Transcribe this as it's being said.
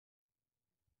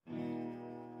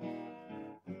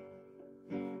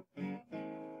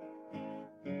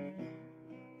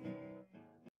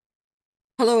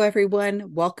Hello,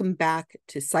 everyone. Welcome back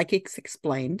to Psychics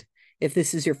Explained. If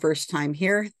this is your first time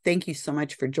here, thank you so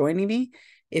much for joining me.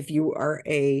 If you are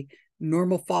a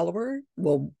normal follower,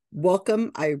 well,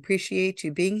 welcome. I appreciate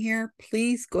you being here.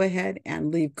 Please go ahead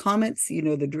and leave comments. You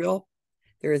know the drill.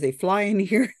 There is a fly in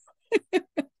here.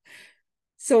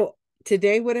 So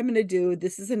today what I'm going to do,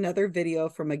 this is another video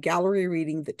from a gallery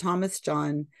reading that Thomas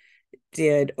John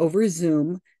did over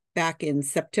Zoom back in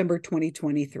September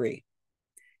 2023.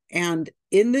 And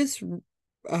in this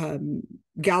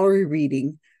gallery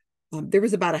reading, there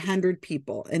was about 100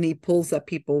 people, and he pulls up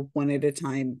people one at a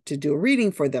time to do a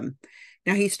reading for them.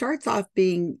 Now, he starts off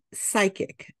being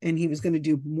psychic, and he was going to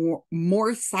do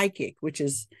more psychic, which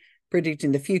is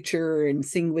predicting the future and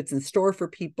seeing what's in store for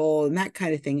people and that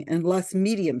kind of thing, and less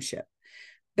mediumship.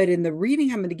 But in the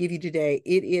reading I'm going to give you today,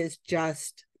 it is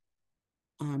just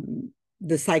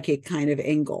the psychic kind of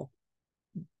angle.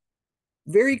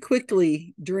 Very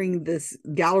quickly during this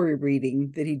gallery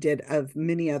reading that he did of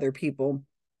many other people,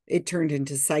 it turned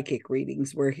into psychic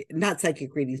readings not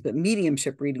psychic readings, but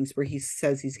mediumship readings where he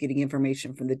says he's getting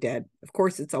information from the dead. Of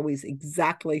course, it's always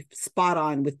exactly spot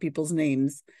on with people's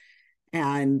names.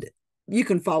 And you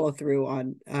can follow through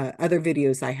on other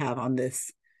videos I have on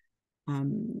this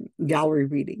gallery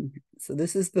reading. So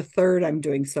this is the third I'm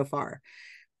doing so far.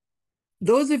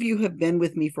 Those of you who have been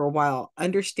with me for a while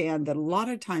understand that a lot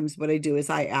of times what I do is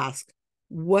I ask,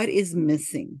 what is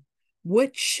missing?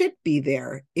 What should be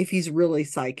there if he's really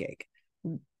psychic?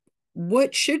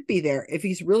 What should be there if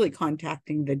he's really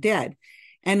contacting the dead?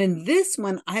 And in this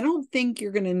one, I don't think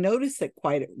you're going to notice it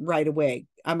quite right away.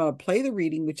 I'm going to play the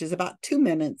reading, which is about 2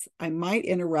 minutes. I might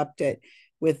interrupt it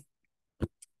with,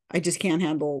 I just can't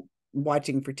handle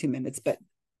watching for 2 minutes. But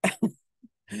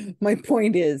my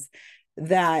point is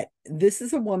that this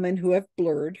is a woman who I've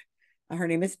blurred. Her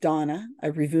name is Donna. I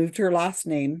removed her last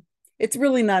name. It's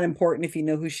really not important if you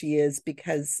know who she is,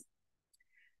 because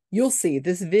you'll see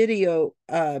this video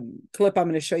clip I'm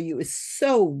going to show you is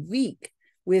so weak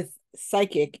with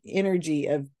psychic energy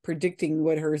of predicting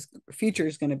what her future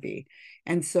is going to be.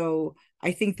 And so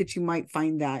I think that you might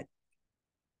find that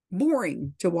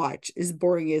boring to watch, as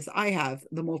boring as I have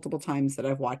the multiple times that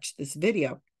I've watched this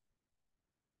video.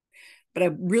 But I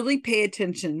really pay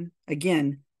attention,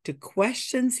 again, to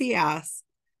questions he asks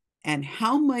and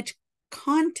how much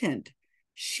content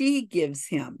she gives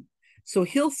him. So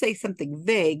he'll say something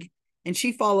vague, and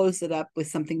she follows it up with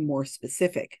something more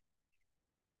specific.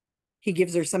 He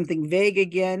gives her something vague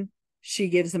again. She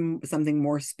gives him something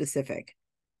more specific.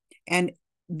 And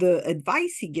the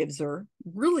advice he gives her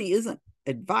really isn't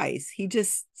advice. He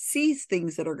just sees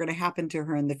things that are going to happen to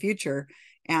her in the future,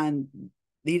 and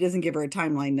he doesn't give her a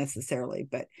timeline necessarily.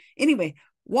 But anyway,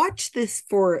 watch this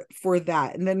for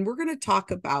that, and then we're going to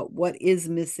talk about what is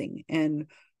missing and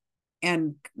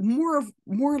more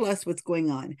or less what's going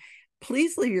on.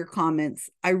 Please leave your comments.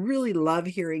 I really love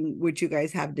hearing what you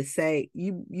guys have to say.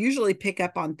 You usually pick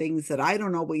up on things that I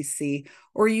don't always see,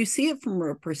 or you see it from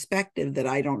a perspective that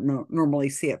I don't normally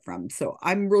see it from. So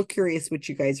I'm real curious what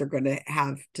you guys are going to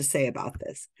have to say about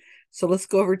this. So let's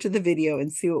go over to the video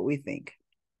and see what we think.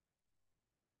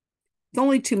 It's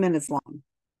only 2 minutes long.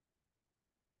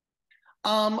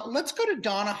 Let's go to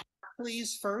Donna,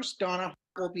 please, first. Donna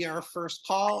will be our first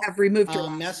call. I've removed your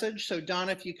message. So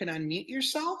Donna, if you can unmute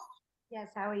yourself. Yes,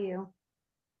 how are you?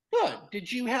 Good.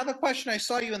 Did you have a question? I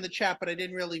saw you in the chat, but I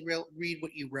didn't really read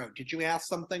what you wrote. Did you ask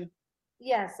something?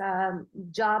 Yes,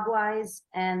 job-wise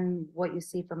and what you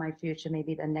see for my future,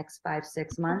 maybe the next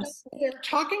 5-6 months. They're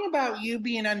talking about you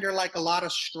being under like a lot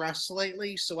of stress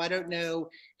lately. So I don't know.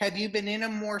 Have you been in a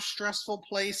more stressful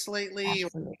place lately?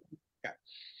 Absolutely.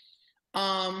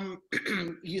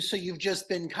 Okay. So you've just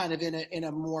been kind of in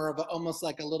a more of a, almost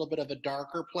like a little bit of a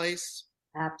darker place.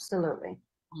 Absolutely.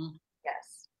 Mhm.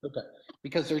 Yes. Okay,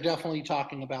 because they're definitely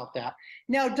talking about that.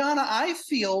 Now, Donna, I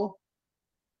feel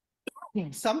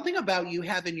something about you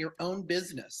having your own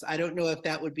business. I don't know if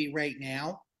that would be right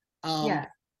now. Yeah.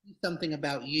 Something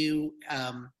about you.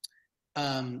 I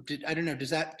don't know. Does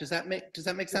that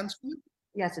make sense for you?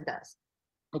 Yes, it does.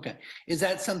 Okay. Is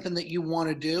that something that you want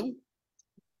to do?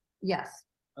 Yes.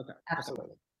 Okay.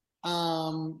 Absolutely.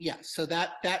 Yeah, so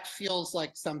that feels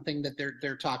like something that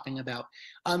they're talking about.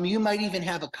 You might even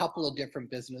have a couple of different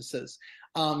businesses.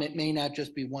 It may not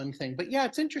just be one thing, but yeah,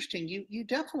 it's interesting. You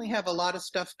definitely have a lot of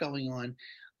stuff going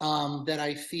on that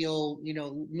I feel,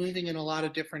 moving in a lot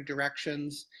of different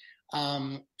directions.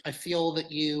 I feel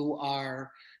that you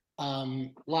are a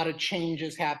lot of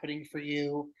changes happening for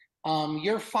you.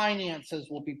 Your finances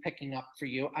will be picking up for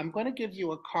you. I'm going to give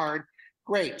you a card.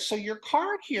 Great. So your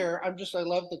card here, I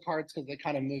love the cards because they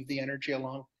kind of move the energy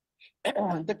along.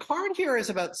 The card here is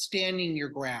about standing your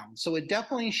ground. So it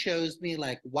definitely shows me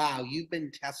like, wow, you've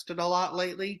been tested a lot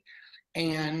lately.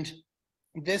 And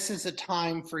this is a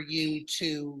time for you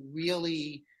to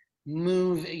really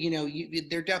move.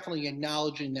 They're definitely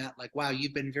acknowledging that, like, wow,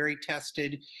 you've been very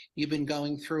tested. You've been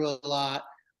going through a lot.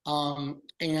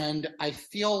 And I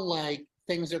feel like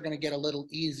things are going to get a little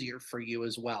easier for you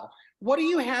as well. What do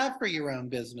you have for your own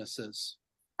businesses?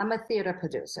 I'm a theater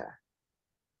producer.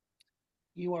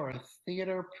 You are a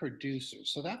theater producer,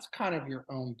 so that's kind of your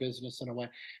own business in a way.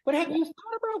 But have you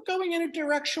thought about going in a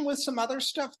direction with some other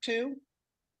stuff too?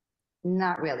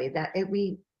 Not really.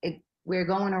 We're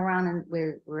going around and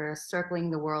we're circling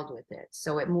the world with it.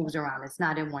 So it moves around. It's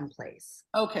not in one place.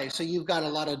 Okay, so you've got a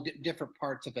lot of different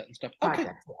parts of it and stuff. Okay.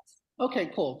 Projects, yes.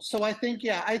 Okay, cool. So I think,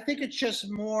 yeah, I think it's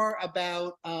just more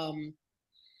about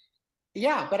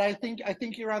yeah, but I think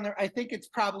you're on there. I think it's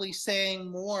probably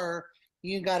saying more,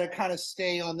 you got to kind of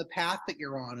stay on the path that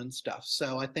you're on and stuff.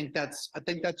 So I think that's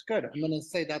good. I'm going to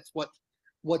say that's what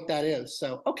that is.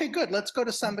 So okay, good. Let's go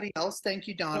to somebody else. Thank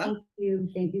you, Donna. Thank you.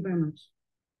 Thank you very much.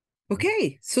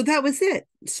 Okay, so that was it.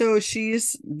 So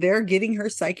she's there getting her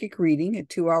psychic reading, a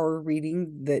 2-hour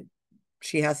reading that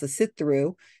she has to sit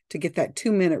through to get that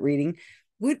 2-minute reading.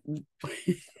 What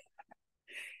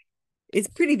it's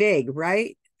pretty vague,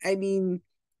 right? I mean,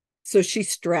 so she's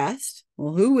stressed.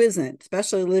 Well, who isn't?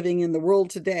 Especially living in the world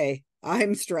today.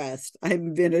 I'm stressed.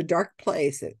 I'm in a dark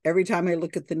place every time I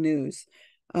look at the news.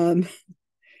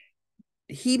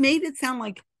 He made it sound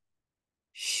like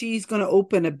she's going to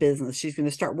open a business. She's going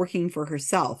to start working for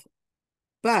herself.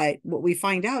 But what we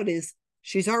find out is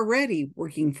she's already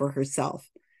working for herself.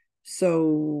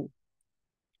 So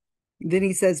then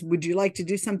he says, would you like to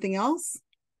do something else?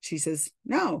 She says,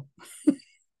 no.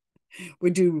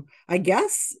 Would you, I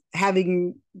guess,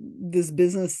 having this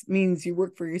business means you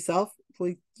work for yourself?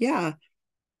 Like, yeah.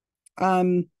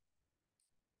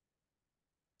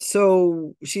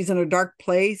 So she's in a dark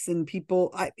place and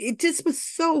it just was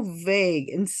so vague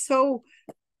and so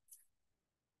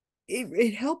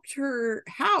it helped her.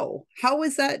 How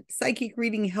is that psychic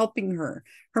reading helping her?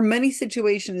 Her money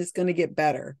situation is going to get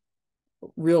better.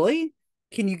 Really?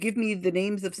 Can you give me the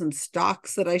names of some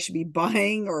stocks that I should be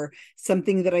buying or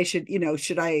something that I should,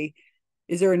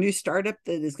 is there a new startup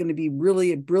that is going to be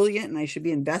really brilliant and I should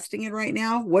be investing in right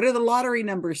now? What are the lottery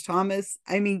numbers, Thomas?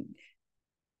 I mean,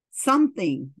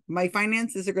 something. My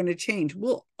finances are going to change.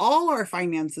 Well, all our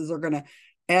finances are going to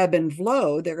ebb and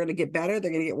flow. They're going to get better.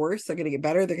 They're going to get worse. They're going to get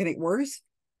better. They're going to get worse.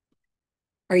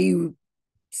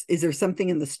 Is there something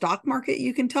in the stock market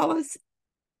you can tell us?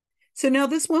 So now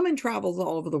this woman travels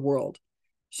all over the world.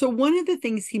 So one of the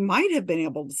things he might have been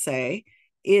able to say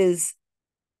is,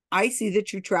 I see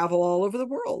that you travel all over the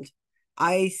world.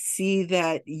 I see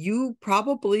that you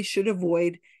probably should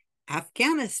avoid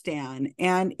Afghanistan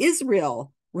and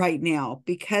Israel right now,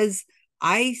 because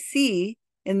I see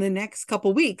in the next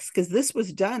couple of weeks, because this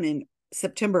was done in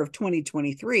September of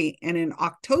 2023, and in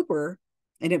October,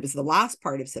 and it was the last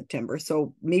part of September,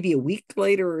 so maybe a week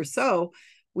later or so,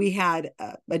 we had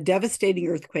a devastating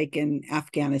earthquake in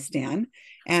Afghanistan,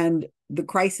 and the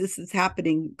crisis is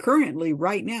happening currently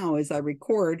right now as I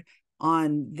record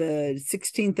on the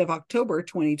 16th of October,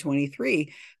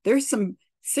 2023. There's some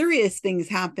serious things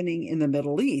happening in the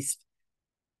Middle East.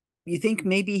 You think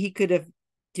maybe he could have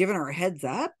given her a heads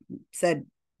up, said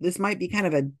this might be kind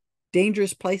of a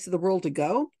dangerous place of the world to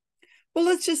go? Well,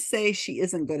 let's just say she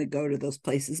isn't going to go to those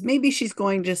places. Maybe she's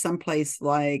going to some place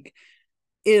like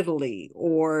Italy,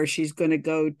 or she's going to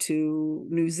go to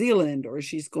New Zealand, or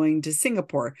she's going to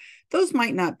Singapore. Those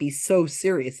might not be so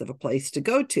serious of a place to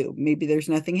go to. Maybe there's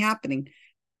nothing happening.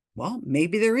 Well,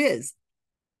 maybe there is.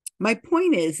 My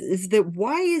point is that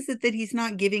why is it that he's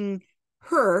not giving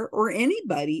her or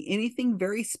anybody anything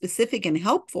very specific and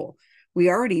helpful? We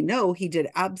already know he did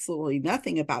absolutely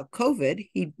nothing about COVID.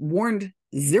 He warned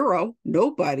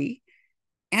nobody.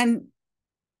 And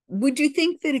would you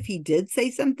think that if he did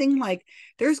say something like,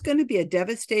 there's going to be a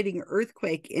devastating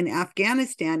earthquake in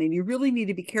Afghanistan and you really need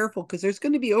to be careful because there's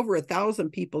going to be over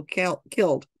 1,000 people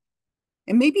killed.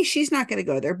 And maybe she's not going to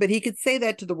go there, but he could say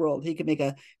that to the world. He could make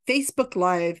a Facebook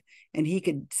Live and he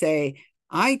could say,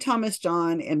 I, Thomas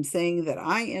John, am saying that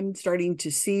I am starting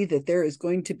to see that there is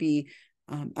going to be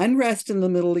unrest in the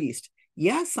Middle East.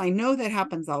 Yes, I know that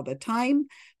happens all the time,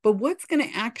 but what's going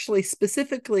to actually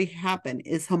specifically happen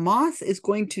is Hamas is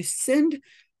going to send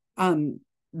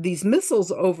these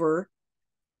missiles over,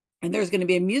 and there's going to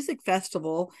be a music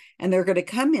festival, and they're going to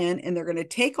come in and they're going to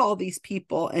take all these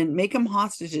people and make them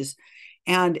hostages.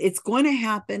 And it's going to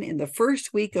happen in the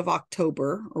first week of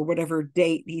October, or whatever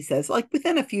date he says, like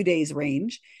within a few days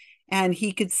range. And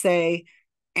he could say,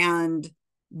 And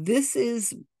this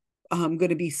is going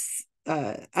to be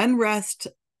unrest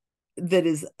that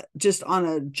is just on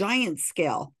a giant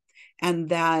scale. And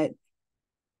that,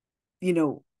 you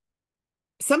know,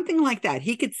 something like that,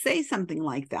 he could say something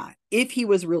like that if he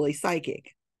was really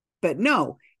psychic. But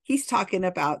no, he's talking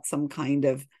about some kind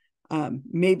of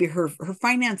maybe her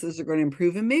finances are going to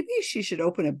improve, and maybe she should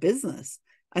open a business,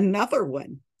 another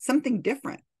one, something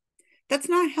different. That's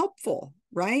not helpful,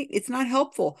 right? It's not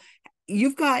helpful.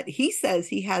 He says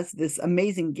he has this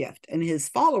amazing gift, and his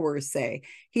followers say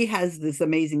he has this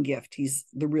amazing gift. He's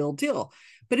the real deal.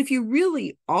 But if you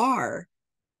really are,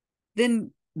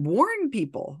 then warn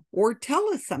people or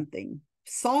tell us something,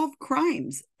 solve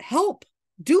crimes, help,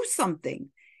 do something.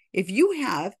 If you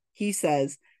have, he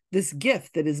says, this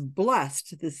gift that is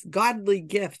blessed, this godly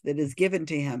gift that is given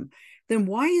to him, then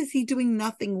why is he doing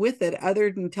nothing with it other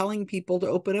than telling people to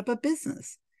open up a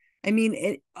business? I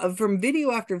mean, from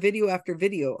video after video after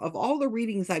video of all the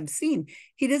readings I've seen,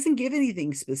 he doesn't give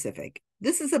anything specific.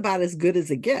 This is about as good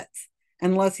as it gets,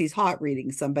 unless he's hot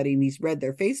reading somebody and he's read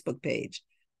their Facebook page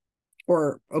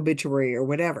or obituary or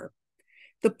whatever.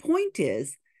 The point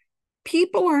is,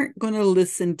 people aren't going to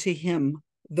listen to him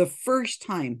the first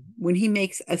time when he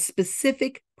makes a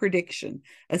specific prediction,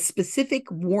 a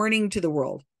specific warning to the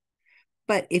world.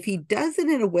 But if he does it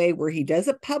in a way where he does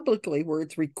it publicly, where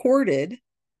it's recorded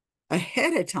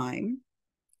ahead of time,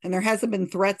 and there hasn't been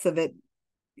threats of it,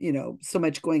 so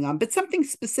much going on, but something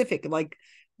specific, like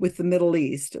with the Middle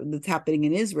East that's happening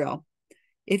in Israel,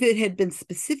 if it had been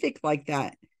specific like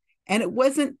that, and it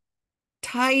wasn't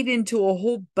tied into a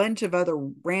whole bunch of other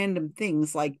random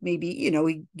things, like maybe,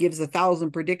 he gives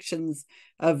 1,000 predictions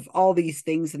of all these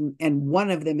things, and one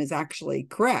of them is actually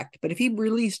correct. But if he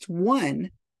released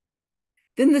one,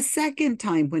 then the second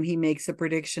time when he makes a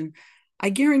prediction, I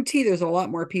guarantee there's a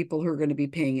lot more people who are going to be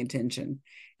paying attention.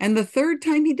 And the third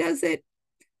time he does it,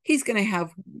 he's going to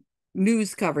have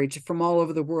news coverage from all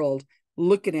over the world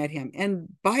looking at him. And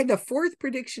by the fourth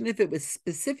prediction, if it was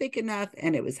specific enough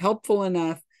and it was helpful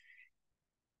enough,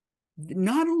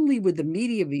 not only would the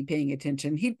media be paying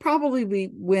attention, he'd probably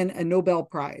win a Nobel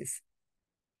Prize.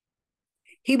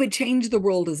 He would change the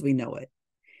world as we know it.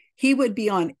 He would be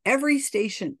on every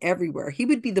station everywhere. He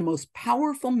would be the most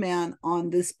powerful man on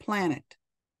this planet.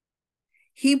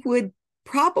 He would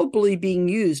probably being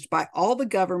used by all the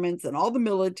governments and all the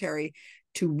military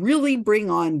to really bring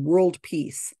on world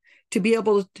peace, to be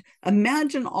able to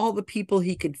imagine all the people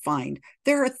he could find.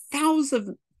 There are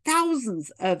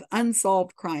thousands of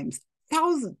unsolved crimes,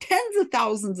 tens of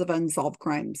thousands of unsolved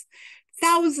crimes.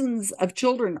 Thousands of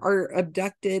children are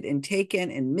abducted and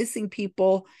taken and missing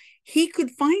people. He could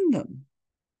find them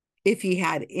if he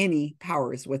had any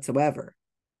powers whatsoever,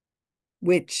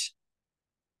 which,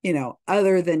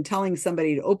 other than telling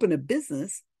somebody to open a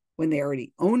business when they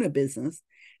already own a business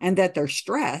and that they're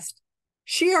stressed,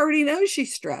 she already knows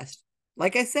she's stressed.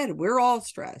 Like I said, we're all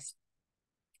stressed.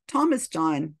 Thomas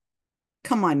John,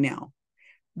 come on now.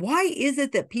 Why is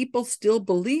it that people still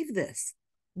believe this?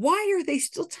 Why are they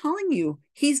still telling you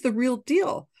he's the real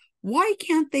deal? Why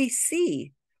can't they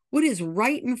see what is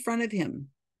right in front of him,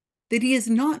 that he is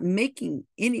not making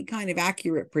any kind of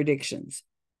accurate predictions,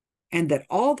 and that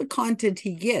all the content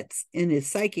he gets in his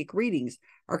psychic readings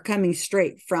are coming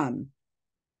straight from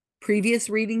previous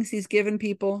readings he's given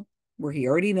people where he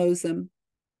already knows them,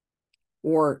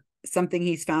 or something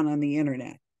he's found on the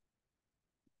internet?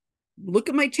 Look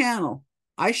at my channel.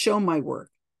 I show my work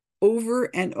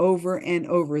over and over and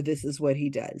over. This is what he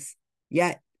does.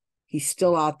 Yet he's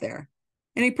still out there.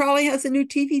 And he probably has a new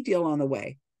TV deal on the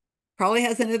way. Probably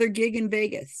has another gig in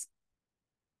Vegas.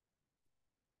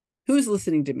 Who's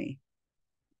listening to me?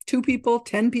 2 people,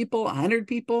 10 people, 100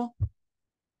 people?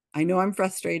 I know I'm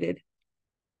frustrated.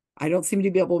 I don't seem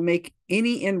to be able to make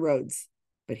any inroads,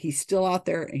 but he's still out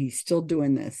there and he's still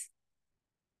doing this.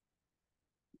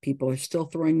 People are still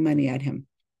throwing money at him.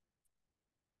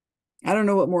 I don't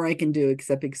know what more I can do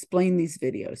except explain these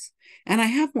videos. And I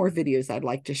have more videos I'd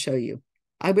like to show you.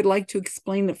 I would like to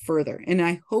explain it further, and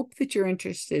I hope that you're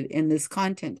interested in this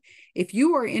content. If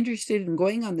you are interested in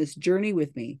going on this journey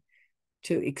with me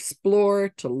to explore,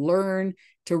 to learn,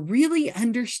 to really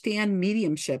understand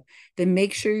mediumship, then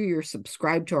make sure you're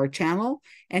subscribed to our channel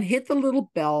and hit the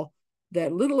little bell,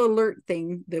 that little alert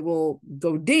thing that will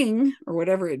go ding or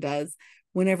whatever it does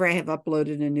whenever I have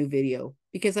uploaded a new video,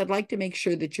 because I'd like to make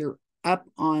sure that you're up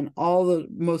on all the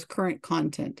most current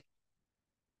content.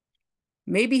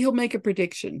 Maybe he'll make a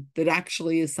prediction that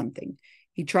actually is something.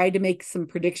 He tried to make some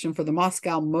prediction for the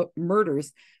Moscow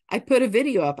murders. I put a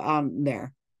video up on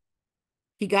there.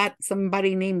 He got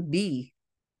somebody named B.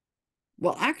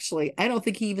 Well, actually, I don't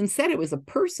think he even said it was a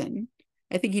person.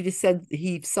 I think he just said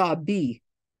he saw a bee.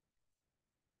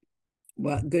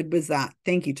 What good was that?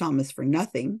 Thank you, Thomas, for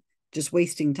nothing, just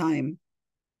wasting time.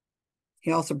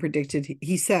 He also predicted,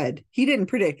 he said, he didn't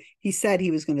predict, he said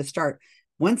he was going to start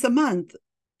once a month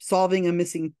solving a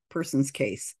missing persons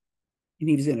case. And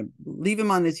he was going to leave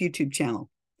him on his YouTube channel,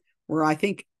 where I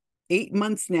think 8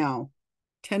 months now,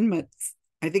 10 months,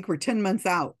 I think we're 10 months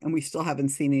out and we still haven't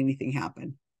seen anything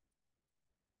happen.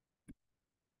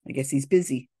 I guess he's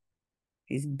busy.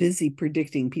 He's busy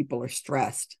predicting people are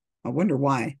stressed. I wonder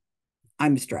why.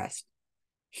 I'm stressed.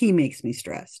 He makes me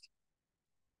stressed.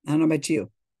 I don't know about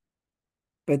you,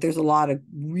 but there's a lot of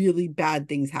really bad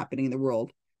things happening in the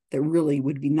world that really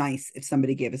would be nice if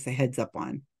somebody gave us a heads up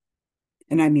on.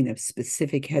 And I mean a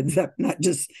specific heads up, not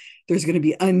just there's going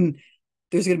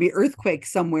to be earthquake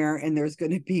somewhere and there's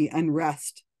going to be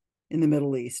unrest in the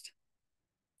Middle East.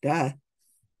 Duh.